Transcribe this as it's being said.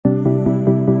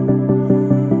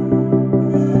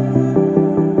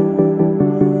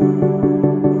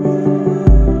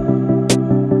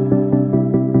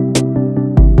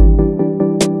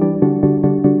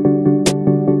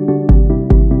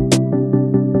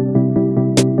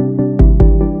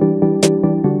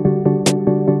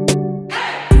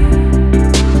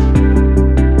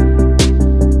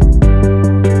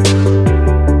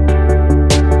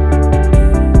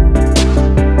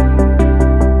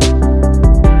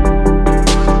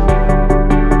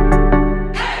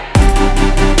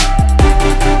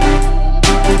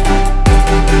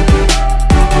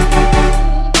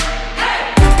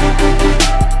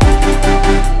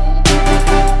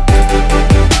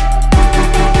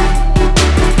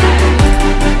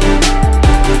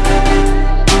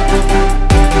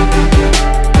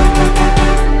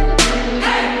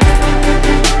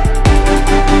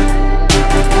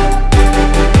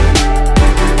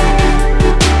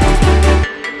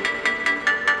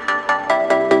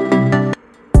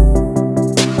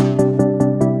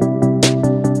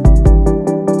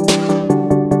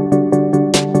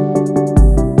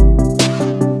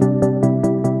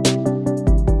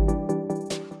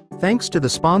Thanks to the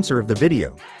sponsor of the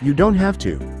video, you don't have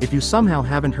to, if you somehow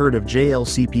haven't heard of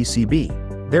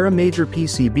JLC-PCB. They're a major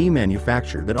PCB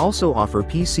manufacturer that also offer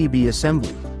PCB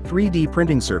assembly, 3D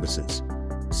printing services,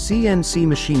 CNC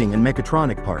machining and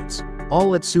mechatronic parts,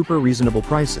 all at super reasonable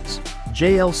prices.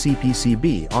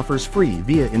 JLC-PCB offers free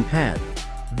via-in-pad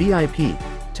VIP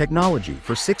technology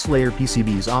for 6-layer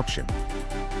PCBs option.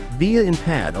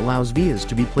 Via-in-pad allows vias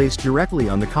to be placed directly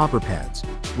on the copper pads,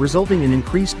 resulting in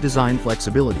increased design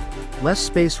flexibility, less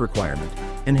space requirement,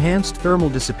 enhanced thermal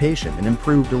dissipation and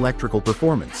improved electrical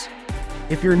performance.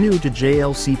 If you're new to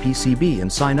JLC-PCB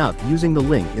and sign up using the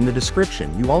link in the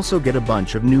description, you also get a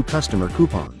bunch of new customer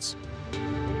coupons.